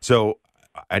 So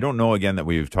I don't know, again, that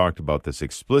we've talked about this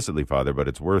explicitly, Father, but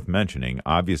it's worth mentioning.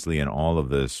 Obviously, in all of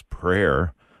this,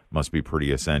 prayer must be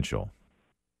pretty essential.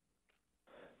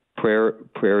 Prayer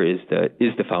is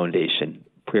the foundation.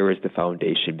 Prayer is the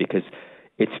foundation because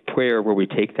it's prayer where we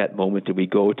take that moment and we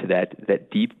go to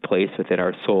that deep place within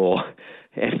our soul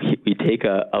and we take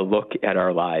a look at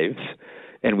our lives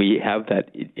and we have that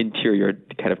interior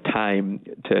kind of time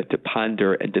to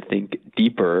ponder and to think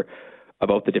deeper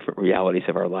about the different realities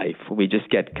of our life. When we just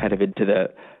get kind of into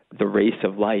the race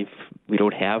of life, we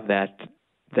don't have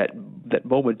that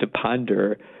moment to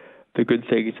ponder the good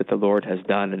things that the Lord has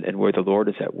done and where the Lord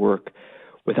is at work.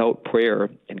 Without prayer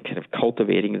and kind of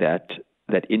cultivating that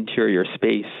interior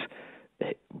space,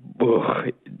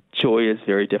 joy is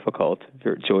very difficult.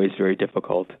 Joy is very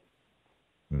difficult.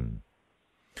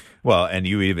 Well, and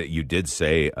you did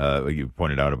say, you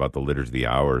pointed out about the Liturgy of the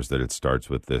Hours, that it starts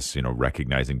with this,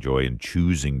 recognizing joy and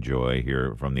choosing joy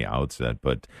here from the outset.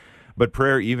 But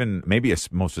prayer, even maybe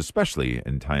most especially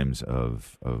in times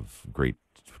of great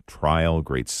trial,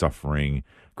 great suffering,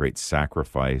 great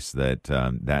sacrifice,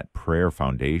 that prayer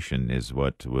foundation is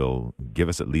what will give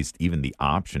us at least even the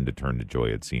option to turn to joy,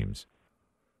 it seems.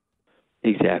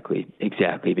 Exactly,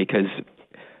 because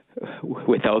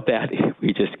without that,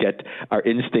 we just get our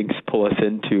instincts pull us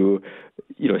into,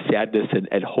 sadness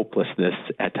and hopelessness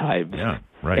at times. Yeah,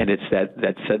 right. And it's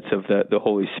that sense of the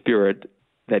Holy Spirit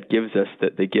that gives us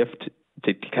the gift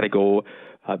to kind of go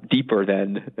deeper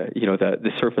than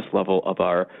the surface level of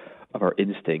our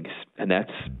instincts, and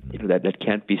that's that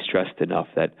can't be stressed enough.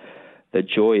 That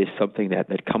joy is something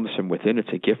that comes from within.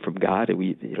 It's a gift from God, and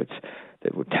it's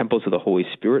the temples of the Holy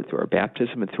Spirit through our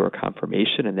baptism and through our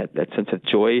confirmation, and that sense of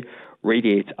joy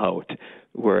radiates out.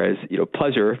 Whereas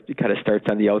pleasure kind of starts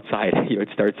on the outside. It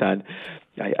starts on.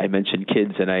 I mentioned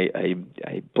kids, and I'm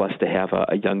blessed to have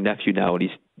a young nephew now, and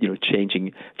he's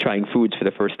trying foods for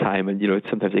the first time, and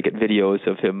sometimes I get videos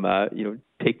of him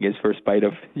taking his first bite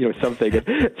of something,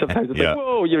 and sometimes it's like,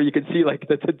 whoa, you can see like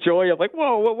that's a joy. I'm like,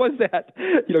 whoa, what was that?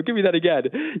 Give me that again.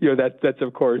 That's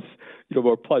of course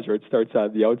more pleasure. It starts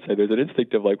on the outside. There's an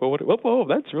instinct of like, whoa,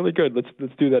 that's really good. Let's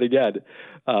do that again.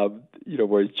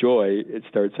 Whereas joy, it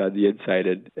starts on the inside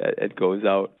and it goes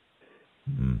out.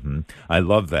 Mm-hmm. I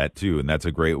love that too, and that's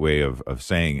a great way of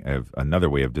saying another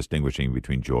way of distinguishing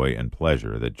between joy and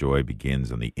pleasure. That joy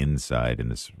begins on the inside in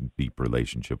this deep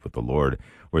relationship with the Lord,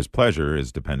 whereas pleasure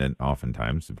is dependent,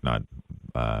 oftentimes, if not,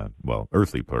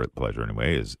 earthly pleasure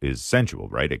anyway, is sensual.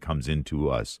 Right? It comes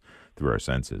into us through our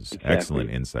senses. Exactly.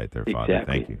 Excellent insight there, Father.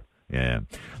 Exactly. Thank you. Yeah.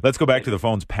 Let's go back to the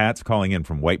phones. Pat's calling in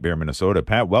from White Bear, Minnesota.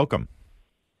 Pat, welcome.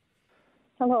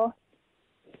 Hello.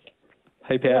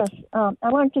 Hi, Pat. Yes, I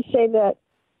wanted to say that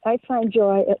I find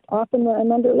joy often when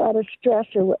I'm under a lot of stress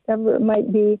or whatever it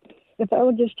might be. If I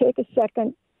would just take a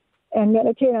second and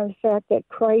meditate on the fact that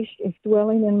Christ is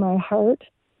dwelling in my heart,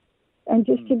 and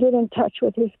just to get in touch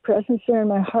with His presence there in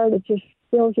my heart, it just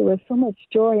fills you with so much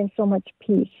joy and so much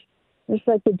peace. It's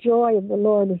like the joy of the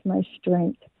Lord is my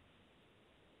strength.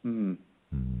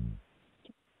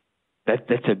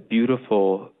 That's a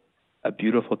beautiful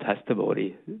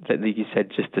testimony. That, like you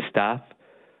said, just to stop,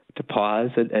 to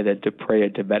pause, and then to pray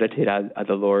and to meditate on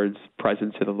the Lord's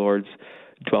presence and the Lord's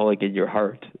dwelling in your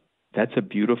heart. That's a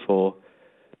beautiful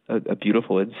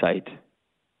insight.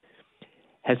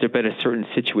 Has there been a certain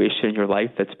situation in your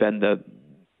life that's been the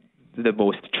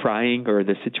most trying, or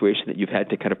the situation that you've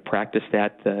had to kind of practice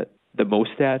that the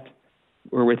most at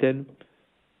or within?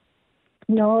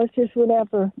 No, it's just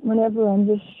whenever I'm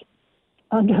just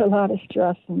under a lot of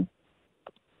stress and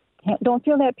don't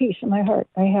feel that peace in my heart,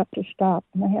 I have to stop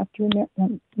and I have to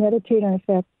meditate on the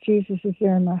fact Jesus is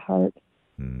there in my heart,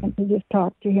 and to just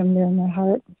talk to Him there in my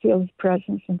heart, and feel His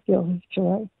presence and feel His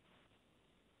joy.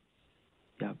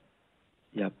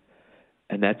 Yep.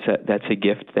 And that's a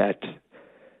gift that,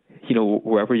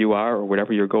 wherever you are or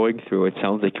whatever you're going through, it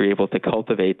sounds like you're able to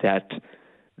cultivate that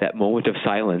moment of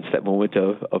silence, that moment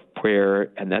of prayer,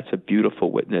 and that's a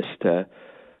beautiful witness to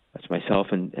myself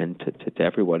and to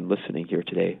everyone listening here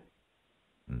today.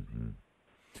 Mm-hmm.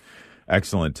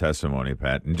 Excellent testimony,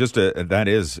 Pat. And just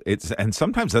and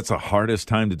sometimes that's the hardest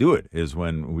time to do it, is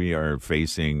when we are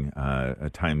facing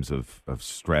times of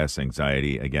stress,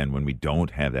 anxiety, again, when we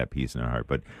don't have that peace in our heart.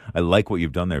 But I like what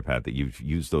you've done there, Pat, that you've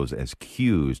used those as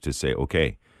cues to say,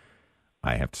 okay,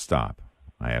 I have to stop.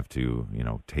 I have to,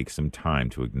 take some time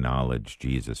to acknowledge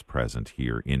Jesus present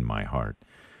here in my heart.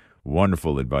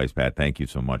 Wonderful advice, Pat. Thank you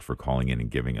so much for calling in and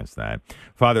giving us that.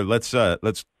 Father, let's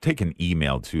take an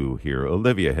email too here.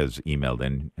 Olivia has emailed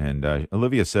in, and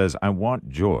Olivia says, I want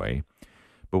joy,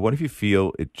 but what if you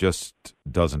feel it just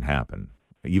doesn't happen,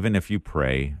 even if you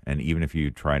pray and even if you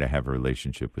try to have a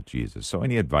relationship with Jesus? So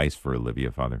any advice for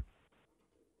Olivia, Father?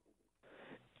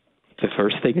 The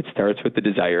first thing, it starts with the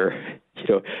desire.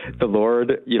 The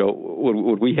Lord,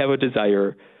 when we have a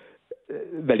desire,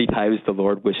 many times the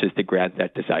Lord wishes to grant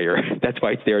that desire. That's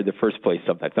why it's there in the first place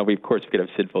sometimes. Now, of course, we can have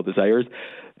sinful desires,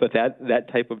 but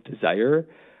that type of desire,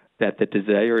 that the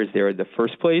desire is there in the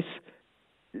first place,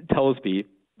 tells me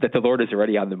that the Lord is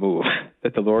already on the move,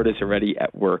 that the Lord is already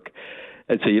at work.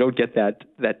 And so you don't get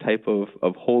that type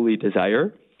of holy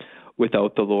desire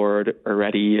without the Lord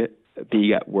already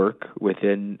being at work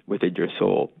within your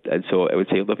soul. And so I would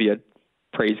say, Olivia,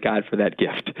 praise God for that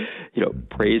gift.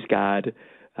 Praise God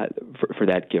for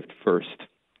that gift first.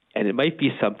 And it might be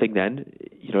something then,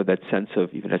 that sense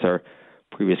of, even as our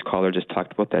previous caller just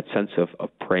talked about, that sense of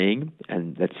praying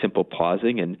and that simple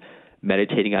pausing and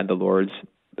meditating on the Lord's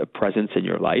presence in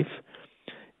your life.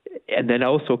 And then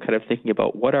also kind of thinking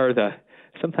about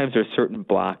sometimes there are certain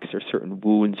blocks or certain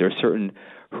wounds or certain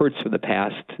hurts from the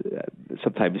past,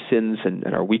 sometimes sins and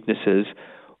our weaknesses,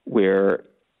 where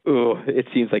it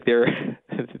seems like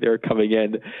they're coming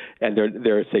in and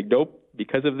they're saying, nope,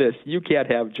 because of this, you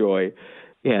can't have joy.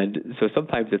 And so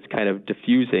sometimes it's kind of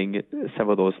diffusing some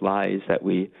of those lies that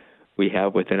we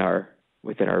have within our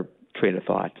train of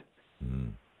thought.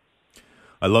 Mm.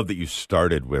 I love that you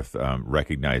started with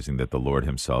recognizing that the Lord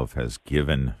himself has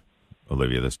given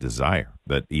Olivia this desire,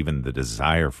 that even the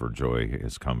desire for joy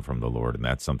has come from the Lord, and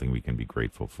that's something we can be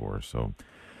grateful for. So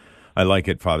I like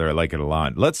it, Father. I like it a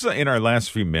lot. Let's, in our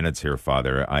last few minutes here,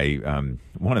 Father,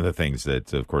 one of the things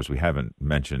that, of course, we haven't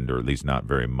mentioned, or at least not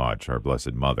very much, our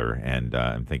Blessed Mother, and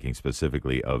I'm thinking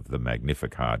specifically of the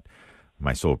Magnificat.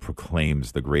 My soul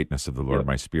proclaims the greatness of the Lord. Yep.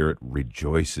 My spirit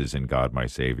rejoices in God, my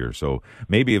Savior. So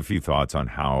maybe a few thoughts on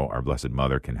how our Blessed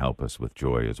Mother can help us with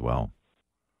joy as well.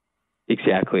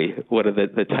 Exactly. One of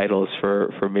the titles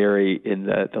for Mary in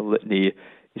the litany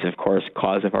is, of course,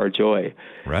 Cause of Our Joy.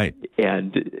 Right.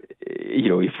 And,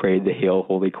 we prayed the Hail,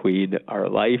 Holy Queen, our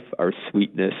life, our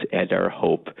sweetness, and our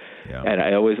hope. Yeah. And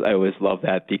I always love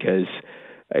that, because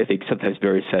I think sometimes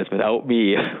Mary says, without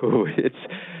me, it's,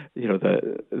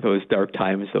 those dark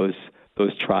times,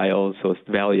 those trials, those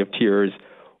valley of tears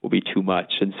will be too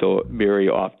much. And so Mary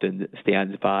often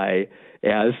stands by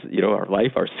as, our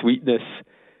life, our sweetness,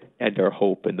 and our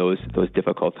hope in those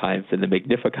difficult times. And the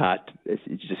Magnificat, as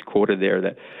you just quoted there,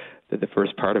 that the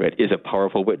first part of it is a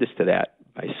powerful witness to that.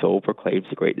 My soul proclaims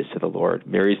the greatness of the Lord.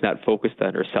 Mary's not focused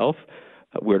on herself.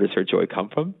 Where does her joy come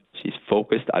from? She's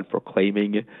focused on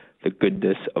proclaiming the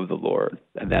goodness of the Lord.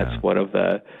 And that's one of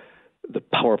the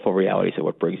powerful realities of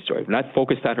what brings joy. Not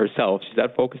focused on herself. She's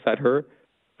not focused on her,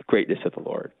 the greatness of the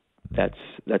Lord.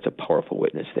 That's a powerful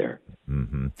witness there.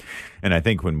 Mm-hmm. And I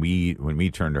think when we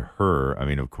turn to her, I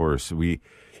mean, of course,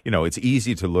 it's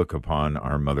easy to look upon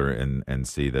our mother and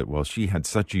see that, well, she had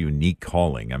such a unique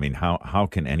calling. I mean, how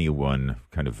can anyone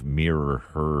kind of mirror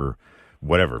her,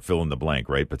 whatever, fill in the blank,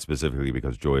 right? But specifically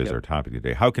because joy is our topic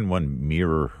today, how can one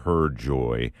mirror her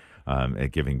joy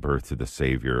at giving birth to the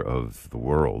Savior of the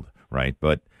world, right?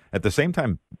 But at the same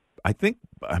time, I think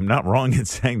I'm not wrong in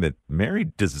saying that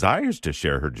Mary desires to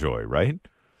share her joy, right?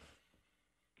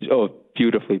 Oh,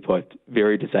 beautifully put.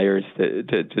 Mary desires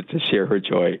to share her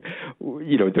joy.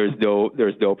 There's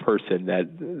no person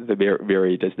that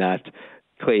Mary does not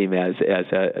claim as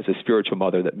a spiritual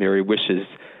mother that Mary wishes.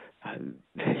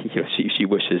 She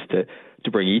wishes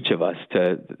to bring each of us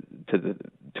to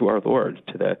our Lord,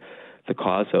 to the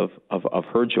cause of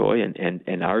her joy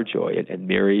and our joy. And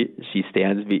Mary, she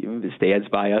stands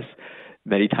by us.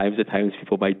 Many times, at times,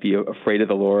 people might be afraid of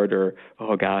the Lord, or,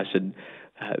 oh gosh, and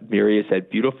Mary is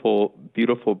that beautiful,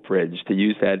 beautiful bridge, to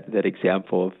use that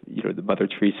example of, the Mother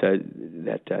Teresa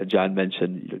that John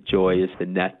mentioned. Joy is the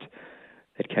net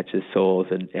that catches souls,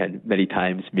 and many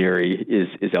times Mary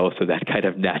is also that kind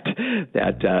of net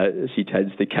that she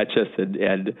tends to catch us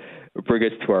and bring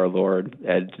us to our Lord,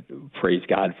 and praise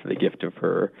God for the gift of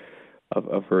her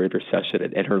intercession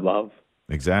and her love.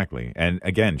 Exactly. And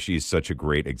again, she's such a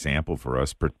great example for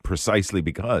us precisely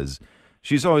because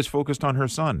she's always focused on her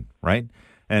son, right?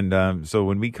 And so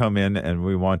when we come in and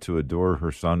we want to adore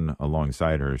her son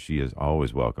alongside her, she is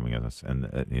always welcoming us and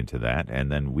into that.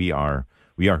 And then we are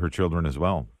her children as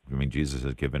well. I mean, Jesus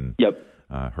has given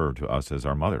her to us as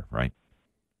our mother, right?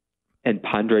 And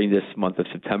pondering this month of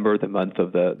September, the month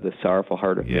of the sorrowful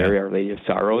heart of Mary, Our Lady of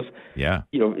Sorrows. Yeah.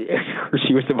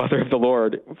 She was the mother of the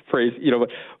Lord, praise,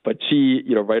 but she,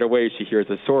 right away she hears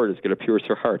a sword is going to pierce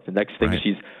her heart. The next thing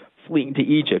she's fleeing to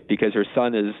Egypt because her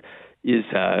son is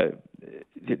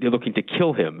they're looking to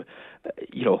kill him,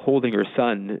 holding her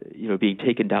son, being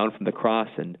taken down from the cross.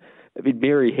 And I mean,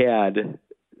 Mary had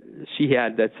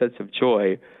that sense of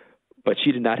joy, but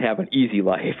she did not have an easy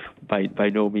life by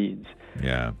no means.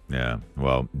 Yeah.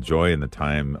 Well, joy in the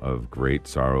time of great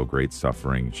sorrow, great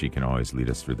suffering, she can always lead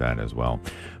us through that as well.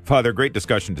 Father, great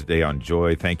discussion today on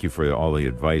joy. Thank you for all the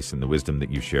advice and the wisdom that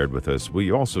you shared with us. Will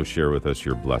you also share with us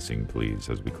your blessing, please,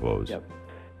 as we close? Yep.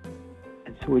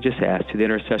 And so we just ask, through the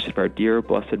intercession of our dear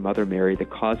Blessed Mother Mary, the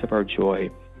cause of our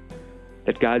joy,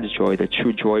 that God's joy, the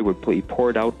true joy, would be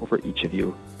poured out over each of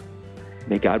you.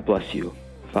 May God bless you,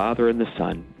 Father and the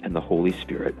Son and the Holy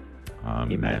Spirit.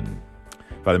 Amen.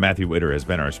 Father Matthew Widder has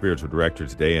been our spiritual director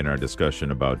today in our discussion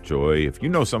about joy. If you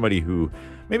know somebody who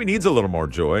maybe needs a little more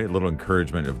joy, a little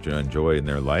encouragement of joy in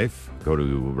their life, go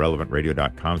to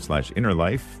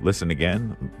relevantradio.com/innerlife. Listen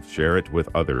again, share it with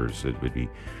others. It would be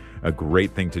a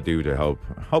great thing to do to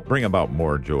help bring about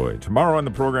more joy. Tomorrow on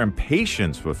the program,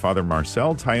 Patience with Father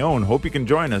Marcel Tyone. Hope you can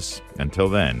join us. Until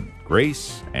then,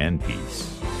 grace and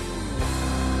peace.